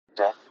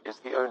death is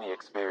the only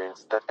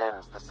experience that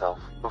ends the self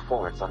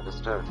before it's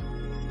understood.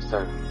 So,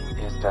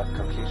 is death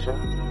completion,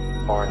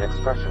 or an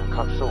expression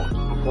cut short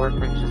before it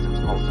reaches its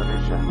full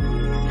solution?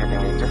 Giving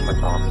a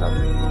different answer,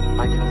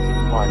 I can see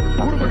why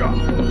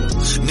the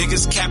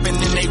Niggas capping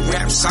in they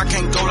raps, I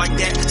can't go like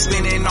that.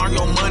 Spending all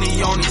your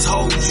money on these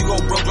hoes, you go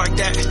broke like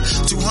that.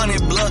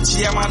 200 blunts,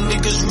 yeah, my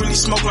niggas really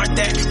smoke like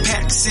that.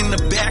 Packs in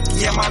the back,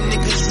 yeah, my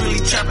niggas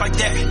really trap like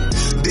that.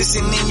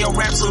 Dissing in your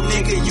raps, little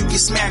nigga, you get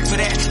smacked for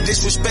that.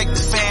 Disrespect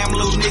the fam,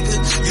 little nigga,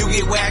 you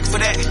get whacked for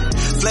that.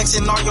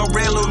 Flexing all your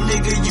red, little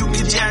nigga, you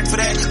get jacked for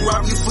that.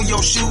 Rob you for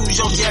your shoes,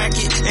 your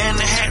jacket, and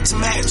the hat to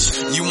match.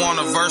 You want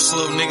a verse,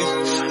 little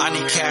nigga, I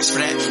need cash for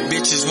that.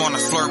 Bitches wanna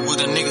flirt with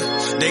a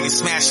nigga, they get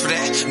smashed for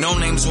that. No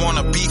names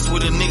wanna beef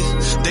with a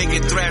nigga, they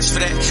get thrashed for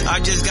that. I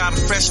just got a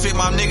fresh fit,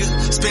 my nigga,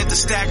 spent the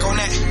stack on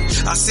that.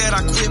 I said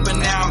I quit, but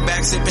now I'm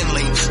back sipping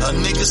lean. A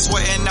nigga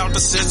sweating out the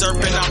scissor,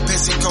 been out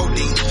pissing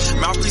codeine.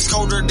 Mouthpiece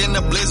colder than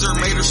the blizzard,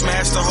 made her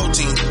smash the whole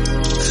team.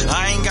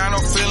 I ain't got no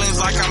feelings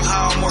like I'm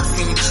high on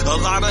morphine. A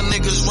lot of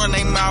niggas run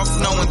their mouth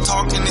knowing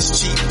talking is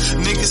cheap.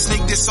 Niggas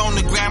sneak this on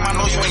the gram, I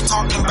know you ain't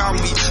talking about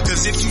me.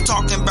 Cause if you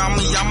talking about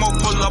me, I'ma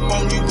pull up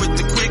on you with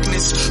the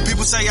quickness.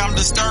 People say I'm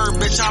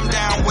disturbed, bitch, I'm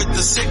down with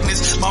the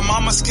sickness. My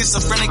mama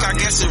schizophrenic, I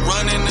guess it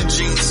run in the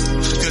genes.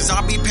 Cause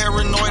I be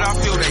paranoid, I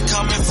feel they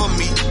coming for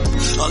me.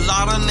 A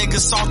lot of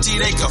niggas salty,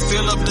 they can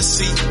fill up the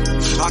seat.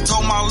 I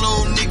told my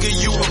little nigga,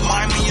 you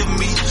remind me of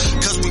me.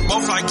 Cause we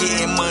both like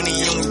getting money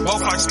and we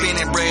both like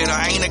spending bread.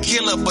 I ain't a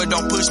killer, but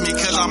don't push me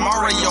cause I'm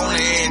already on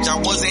the edge. I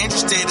wasn't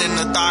interested in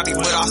the thotty,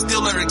 but I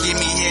still let her give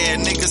me head.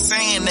 Niggas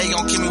saying they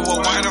gon' kill me, well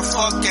why the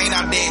fuck ain't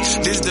I dead?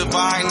 This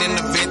divine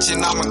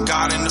intervention, I'm a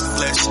god in the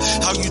flesh.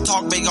 How you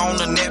talk big on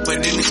the net, but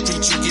in the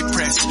street you get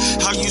pressed.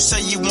 How you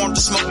say you want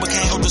the smoke, but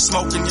can't hold the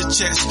smoke in your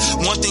chest.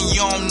 One thing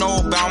you don't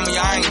know about me,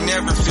 I ain't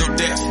never feel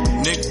death,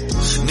 nigga.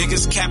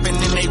 Niggas capping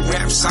in they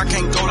raps, I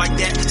can't go like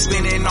that.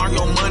 Spending all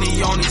your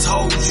money on these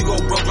hoes, you go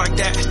broke like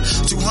that.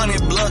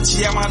 200 blunts,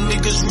 yeah, my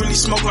niggas really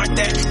smoke like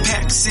that.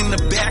 Packs in the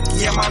back,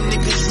 yeah, my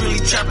niggas really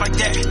trap like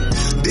that.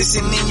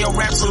 Dissing in your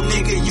raps, little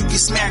nigga, you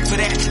get smacked for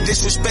that.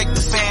 Disrespect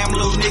the fam,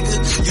 little nigga,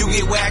 you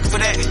get whacked for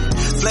that.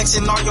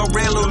 Flexing all your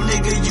red, little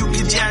nigga, you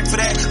get jacked for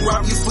that.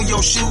 Rob you for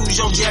your shoes,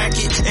 your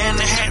jacket, and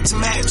the hat to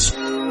match.